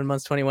 years, 7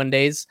 months, 21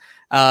 days,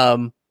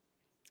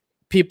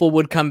 people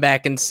would come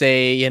back and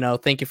say,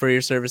 thank you for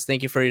your service.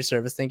 Thank you for your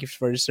service. Thank you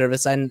for your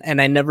service. And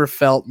I never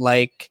felt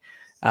like,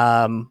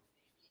 it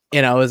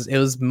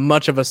was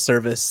much of a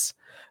service,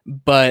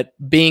 but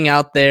being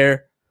out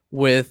there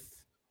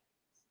with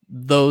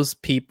those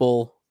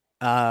people,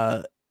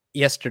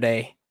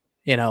 yesterday,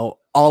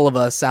 all of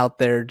us out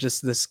there,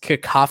 just this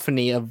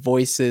cacophony of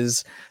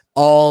voices,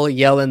 all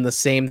yelling the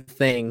same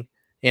thing,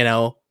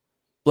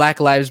 Black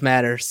Lives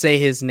Matter, say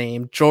his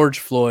name, George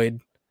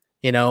Floyd,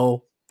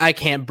 I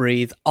can't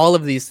breathe. All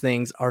of these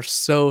things are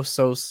so,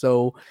 so,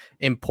 so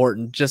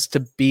important just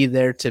to be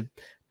there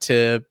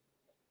to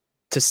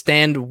to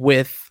stand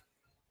with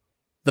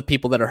the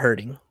people that are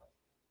hurting.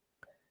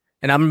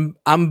 And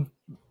I'm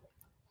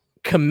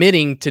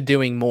committing to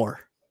doing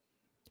more.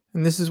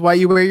 And this is why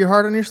you wear your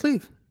heart on your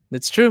sleeve.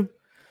 It's true.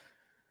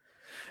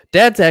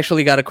 Dad's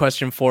actually got a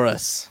question for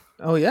us.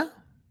 Oh, yeah?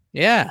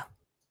 Yeah.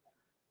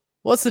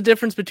 What's the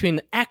difference between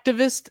an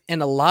activist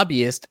and a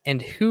lobbyist,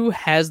 and who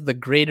has the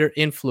greater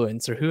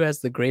influence or who has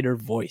the greater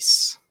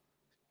voice?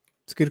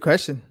 It's a good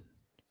question.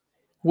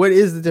 What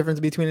is the difference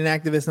between an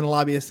activist and a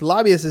lobbyist? The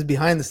lobbyist is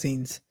behind the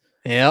scenes.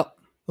 Yep.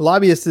 The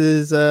lobbyist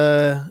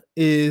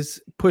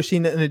is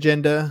pushing an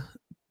agenda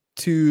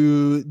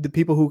to the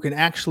people who can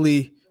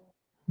actually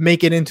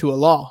make it into a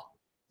law.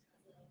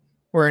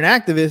 Where an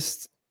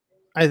activist,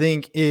 I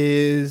think,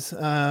 is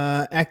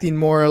acting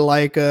more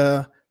like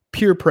a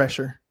peer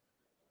pressure,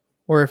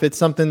 or if it's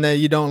something that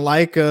you don't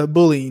like,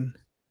 bullying,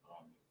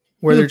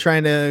 where they're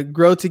trying to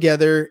grow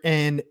together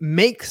and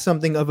make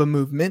something of a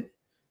movement.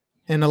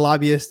 And I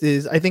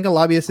think a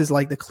lobbyist is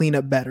like the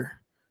cleanup better.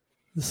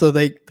 So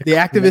the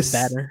activists,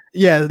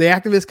 the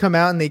activists come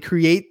out and they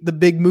create the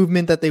big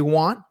movement that they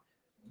want.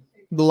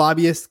 The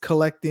lobbyists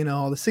collect,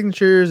 all the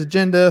signatures,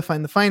 agenda,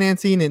 find the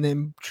financing, and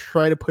then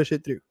try to push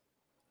it through.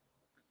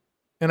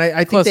 And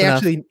I think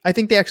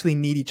they actually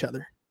need each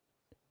other.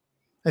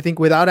 I think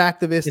without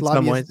activists,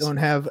 lobbyists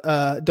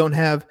don't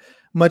have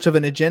much of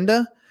an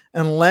agenda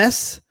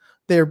unless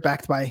they're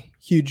backed by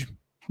huge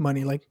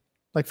money like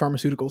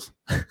pharmaceuticals.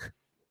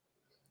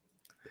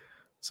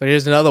 So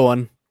here's another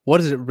one. What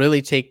does it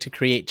really take to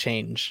create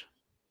change?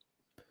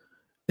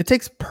 It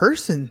takes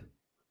person.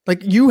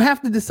 Like, you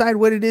have to decide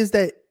what it is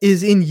that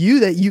is in you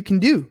that you can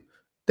do,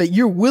 that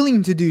you're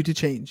willing to do to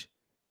change.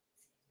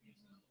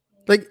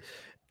 Like,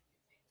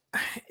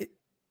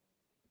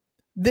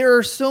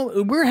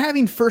 we're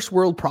having first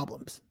world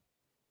problems.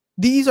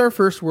 These are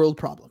first world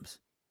problems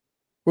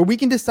where we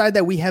can decide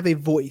that we have a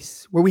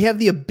voice, where we have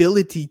the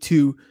ability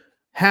to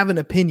have an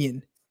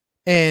opinion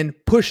and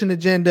push an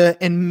agenda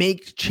and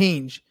make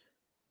change.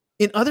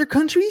 In other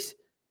countries,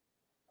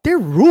 they're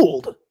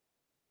ruled.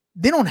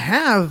 They don't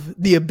have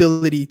the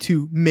ability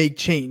to make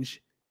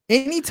change.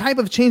 Any type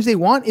of change they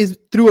want is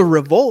through a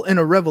revolt and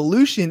a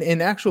revolution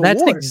and actual war.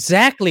 That's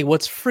exactly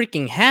what's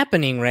freaking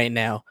happening right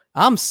now.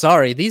 I'm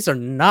sorry. These are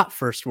not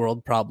first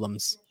world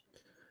problems.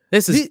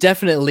 This is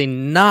definitely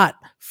not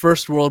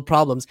first world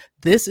problems.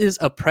 This is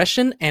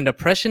oppression, and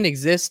oppression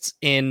exists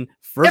in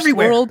first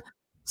world,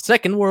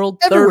 second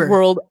world, third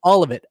world,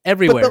 all of it,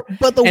 everywhere.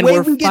 But the way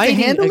we get to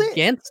handle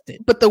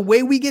it, but the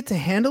way we get to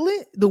handle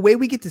it, the way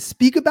we get to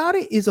speak about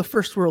it is a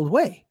first world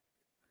way.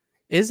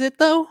 Is it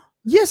though?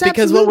 Yes,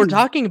 because absolutely. what we're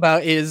talking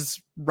about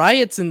is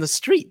riots in the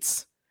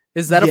streets.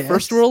 Is that a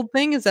first world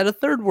thing? Is that a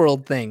third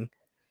world thing?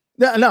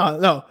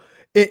 No.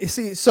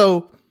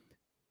 So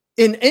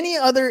I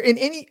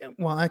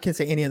can't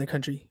say any other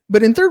country,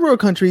 but in third world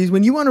countries,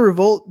 when you want to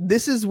revolt,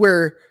 this is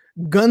where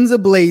guns are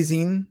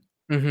blazing,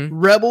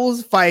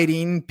 rebels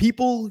fighting,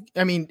 people.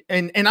 I mean,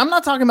 and I'm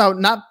not talking about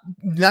not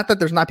that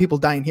there's not people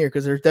dying here,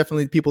 because there's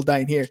definitely people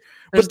dying here,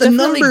 but the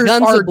numbers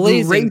are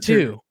greater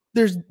too.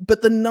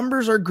 But the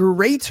numbers are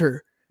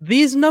greater.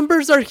 These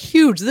numbers are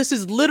huge. This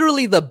is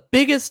literally the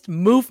biggest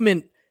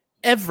movement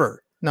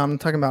ever. No, I'm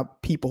talking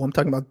about people. I'm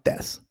talking about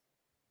deaths.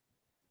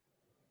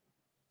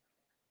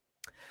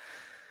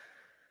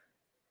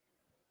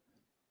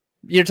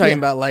 You're talking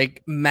about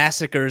like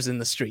massacres in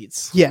the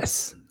streets.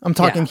 Yes, I'm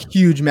talking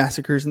huge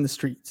massacres in the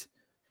streets.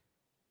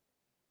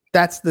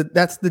 That's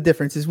the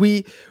difference. Is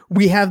we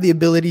have the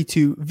ability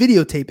to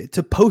videotape it,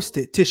 to post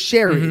it, to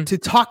share it, to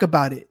talk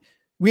about it.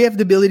 We have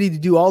the ability to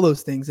do all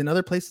those things. In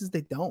other places,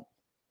 they don't.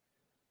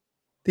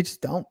 They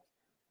just don't.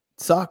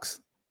 It sucks.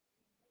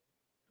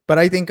 But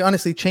I think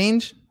honestly,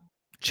 change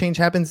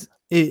happens.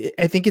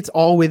 I think it's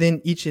all within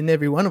each and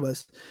every one of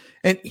us.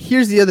 And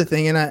here's the other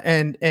thing, and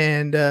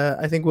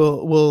I think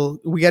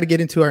we got to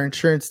get into our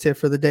insurance tip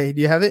for the day.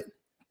 Do you have it?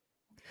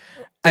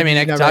 I mean,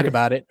 I can talk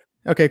about it.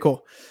 Okay,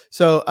 cool.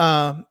 So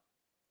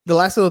the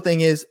last little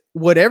thing is,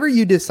 whatever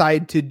you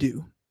decide to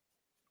do,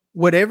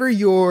 whatever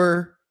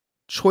your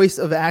choice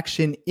of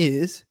action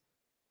is,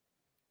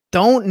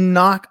 don't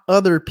knock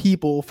other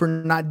people for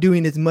not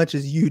doing as much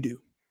as you do.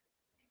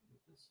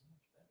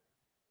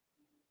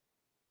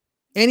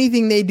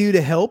 Anything they do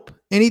to help,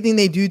 anything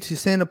they do to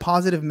send a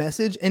positive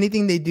message,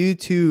 anything they do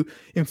to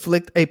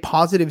inflict a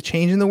positive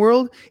change in the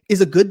world is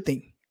a good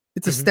thing.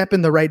 It's a step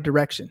in the right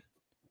direction.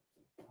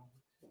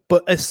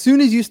 But as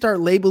soon as you start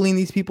labeling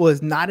these people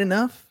as not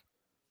enough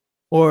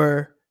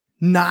or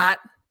not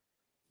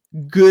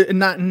good,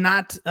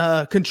 not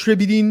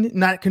contributing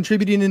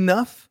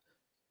enough,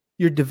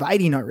 you're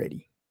dividing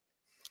already.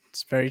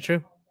 It's very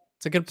true.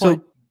 It's a good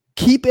point. So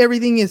keep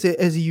everything as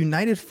a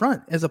united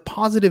front, as a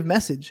positive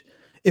message.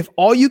 If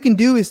all you can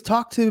do is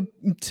talk to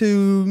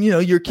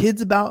your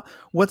kids about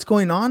what's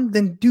going on,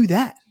 then do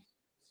that.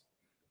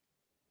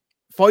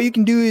 If all you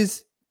can do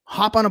is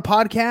hop on a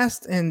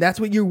podcast and that's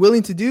what you're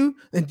willing to do,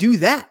 then do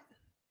that.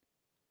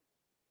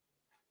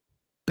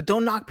 But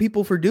don't knock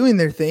people for doing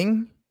their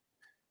thing.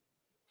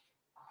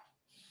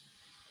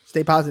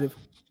 Stay positive.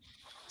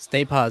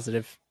 Stay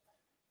positive.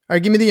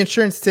 right, give me the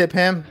insurance tip,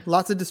 Ham.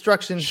 Lots of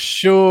destruction.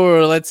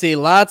 Sure. Let's see.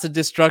 Lots of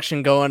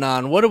destruction going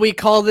on. What do we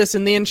call this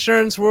in the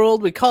insurance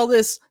world? We call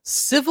this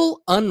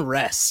civil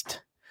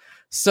unrest.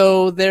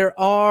 So there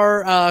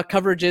are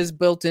coverages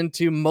built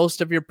into most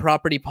of your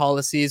property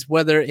policies,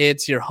 whether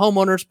it's your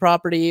homeowner's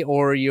property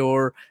or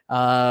your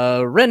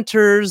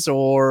renters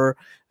or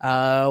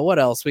what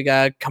else? We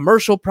got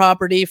commercial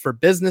property for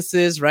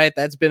businesses, right?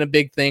 That's been a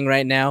big thing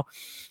right now.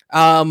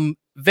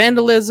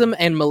 Vandalism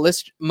and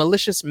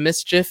malicious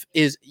mischief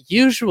is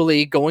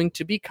usually going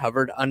to be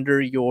covered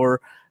under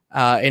your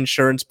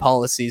insurance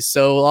policies.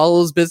 So all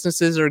those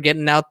businesses are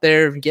getting out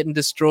there, getting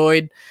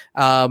destroyed.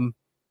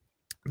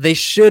 They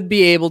should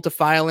be able to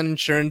file an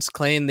insurance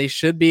claim. They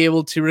should be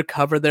able to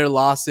recover their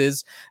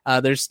losses.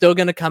 They're still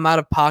going to come out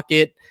of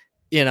pocket,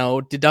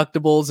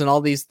 deductibles and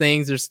all these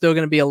things. There's still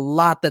going to be a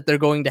lot that they're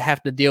going to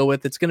have to deal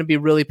with. It's going to be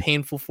really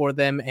painful for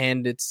them,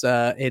 and it's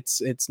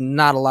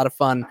not a lot of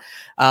fun.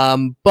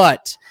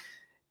 But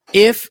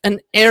if an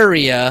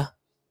area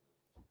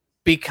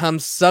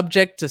becomes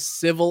subject to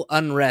civil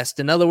unrest,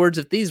 in other words,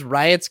 if these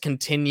riots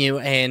continue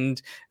and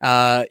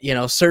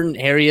certain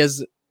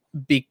areas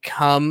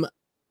become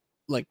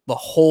like the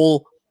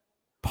whole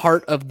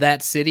part of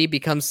that city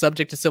becomes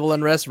subject to civil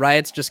unrest,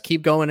 riots just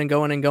keep going and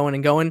going and going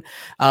and going.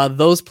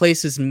 Those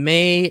places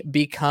may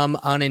become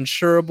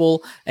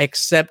uninsurable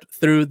except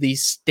through the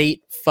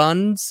state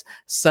funds,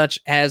 such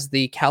as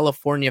the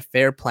California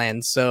Fair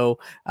Plan. So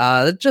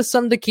just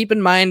something to keep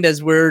in mind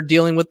as we're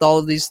dealing with all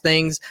of these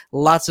things.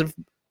 Lots of,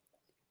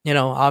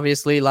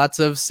 obviously lots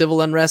of civil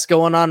unrest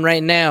going on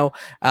right now.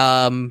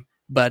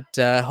 But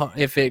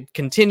if it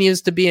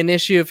continues to be an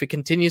issue, if it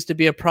continues to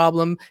be a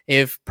problem,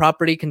 if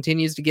property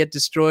continues to get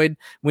destroyed,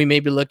 we may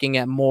be looking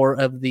at more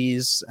of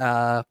these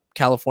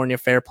California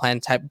Fair Plan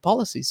type of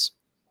policies.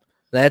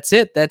 That's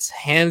it. That's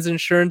Ham's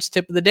insurance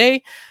tip of the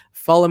day.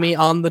 Follow me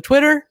on the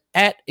Twitter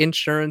at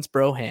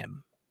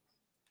InsuranceBroHam.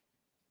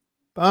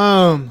 Boom.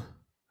 All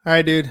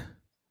right, dude.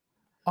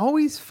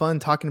 Always fun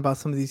talking about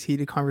some of these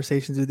heated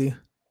conversations with you.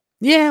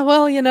 Yeah,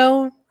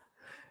 well,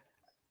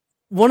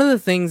 one of the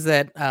things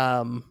that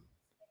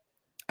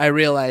I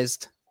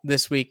realized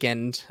this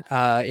weekend,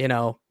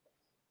 my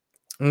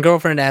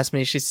girlfriend asked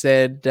me, she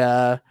said,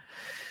 are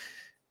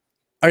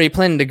you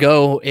planning to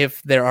go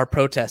if there are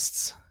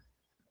protests?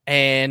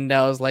 And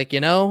I was like,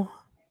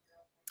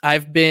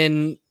 I've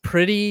been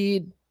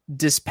pretty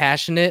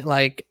dispassionate.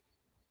 Like,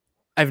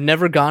 I've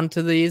never gone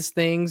to these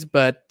things,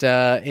 but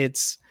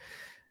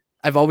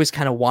I've always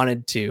kind of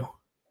wanted to.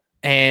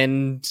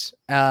 And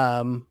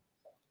in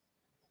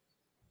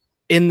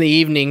the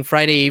evening,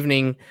 Friday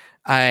evening,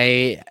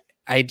 I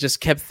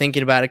just kept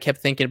thinking about it.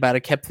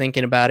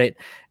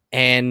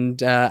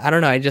 And I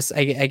don't know. I guess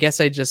I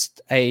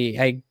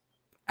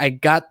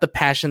got the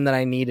passion that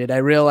I needed. I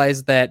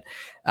realized that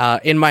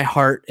in my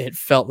heart, it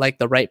felt like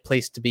the right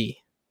place to be.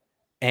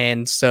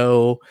 And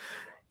so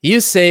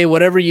you say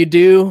whatever you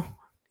do,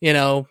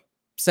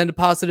 send a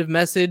positive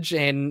message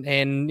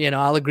and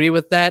I'll agree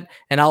with that.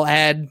 And I'll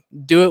add,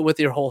 do it with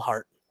your whole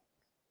heart.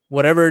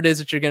 Whatever it is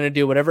that you're going to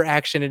do, whatever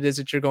action it is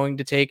that you're going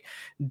to take,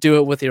 do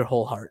it with your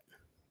whole heart.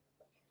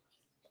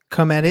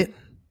 Come at it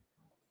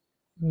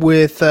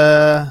with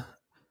no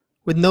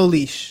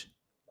leash.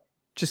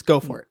 Just go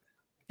for it.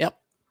 Yep.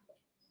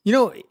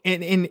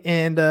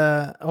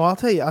 I'll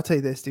tell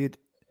you this, dude.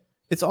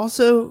 It's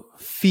also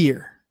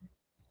fear.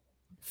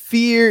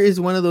 Fear is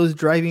one of those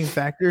driving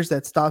factors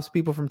that stops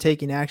people from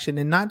taking action,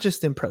 and not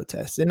just in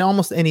protests, in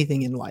almost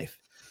anything in life.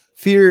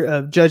 Fear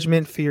of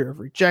judgment, fear of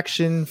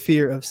rejection,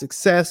 fear of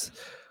success,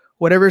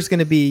 whatever it's going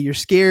to be. You're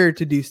scared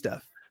to do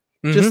stuff.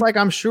 Mm-hmm. Just like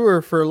I'm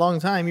sure for a long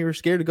time you were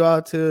scared to go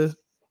out to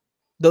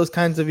those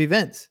kinds of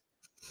events.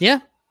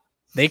 Yeah,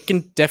 they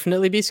can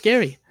definitely be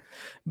scary.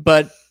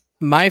 But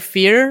my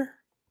fear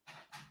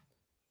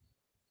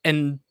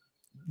and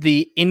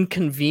the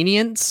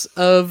inconvenience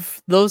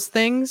of those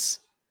things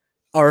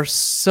are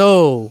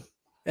so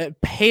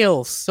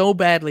pale so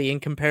badly in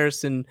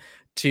comparison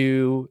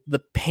to the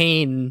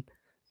pain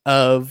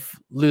of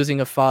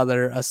losing a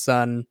father, a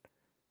son,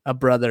 a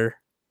brother,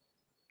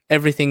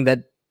 everything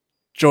that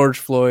George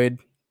Floyd,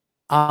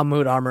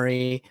 Ahmaud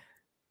Arbery,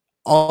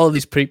 all of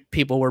these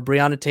people were.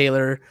 Breonna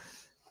Taylor.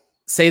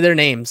 Say their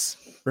names.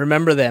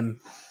 Remember them.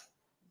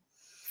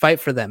 Fight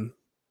for them.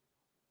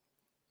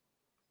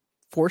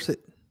 Force it.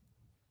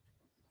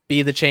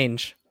 Be the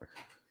change.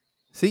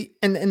 See,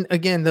 and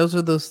again, those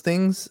are those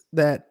things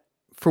that,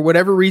 for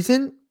whatever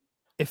reason,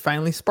 it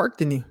finally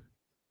sparked in you.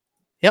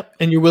 Yep.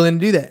 And you're willing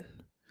to do that.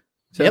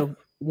 So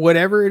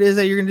whatever it is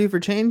that you're going to do for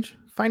change,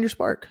 find your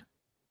spark.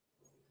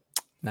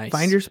 Nice.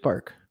 Find your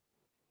spark.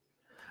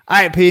 All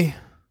right, P.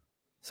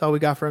 That's all we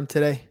got for him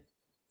today.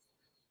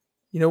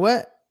 You know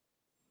what?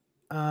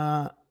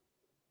 Want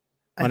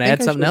to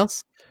add something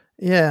else?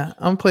 Yeah,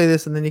 I'm going to play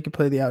this and then you can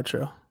play the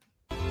outro.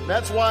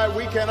 That's why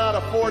we cannot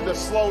afford to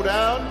slow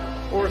down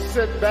or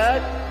sit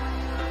back.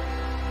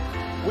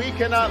 We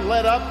cannot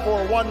let up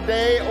for 1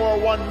 day or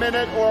 1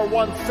 minute or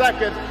 1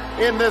 second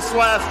in this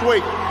last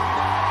week.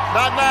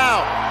 Not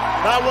now.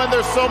 Not when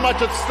there's so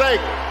much at stake.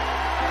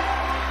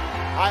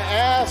 I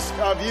ask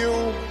of you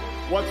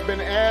what's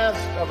been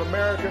asked of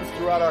Americans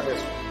throughout our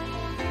history.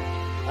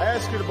 I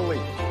ask you to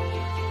believe,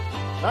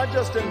 not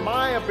just in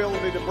my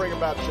ability to bring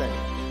about change,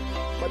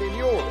 but in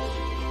yours.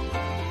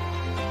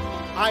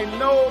 I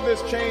know this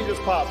change is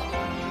possible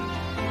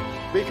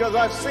because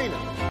I've seen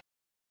it.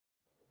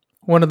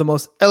 One of the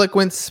most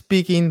eloquent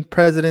speaking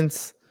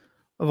presidents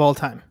of all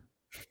time.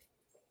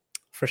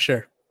 For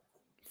sure.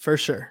 For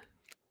sure.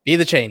 Be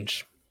the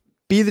change.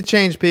 Be the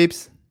change,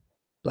 peeps.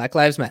 Black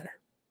Lives Matter.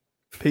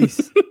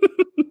 Peace.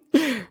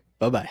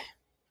 Bye-bye.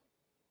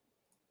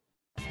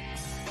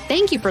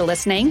 Thank you for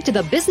listening to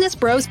the Business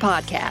Bros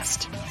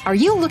Podcast. Are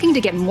you looking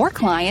to get more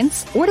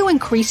clients or to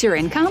increase your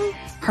income?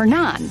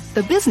 Hernan,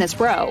 the business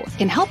bro,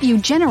 can help you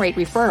generate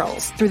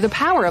referrals through the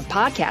power of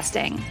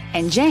podcasting.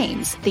 And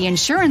James, the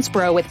insurance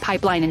bro with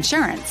Pipeline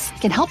Insurance,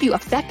 can help you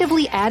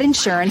effectively add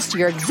insurance to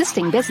your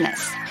existing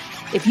business.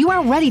 If you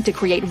are ready to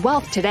create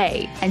wealth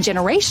today and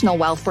generational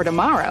wealth for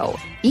tomorrow,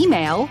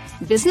 email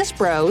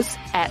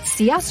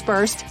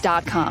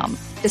businessbros@csfirst.com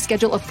to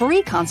schedule a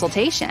free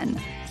consultation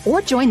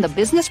or join the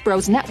Business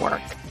Bros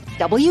Network,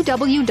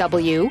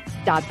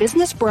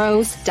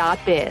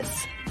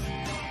 www.businessbros.biz.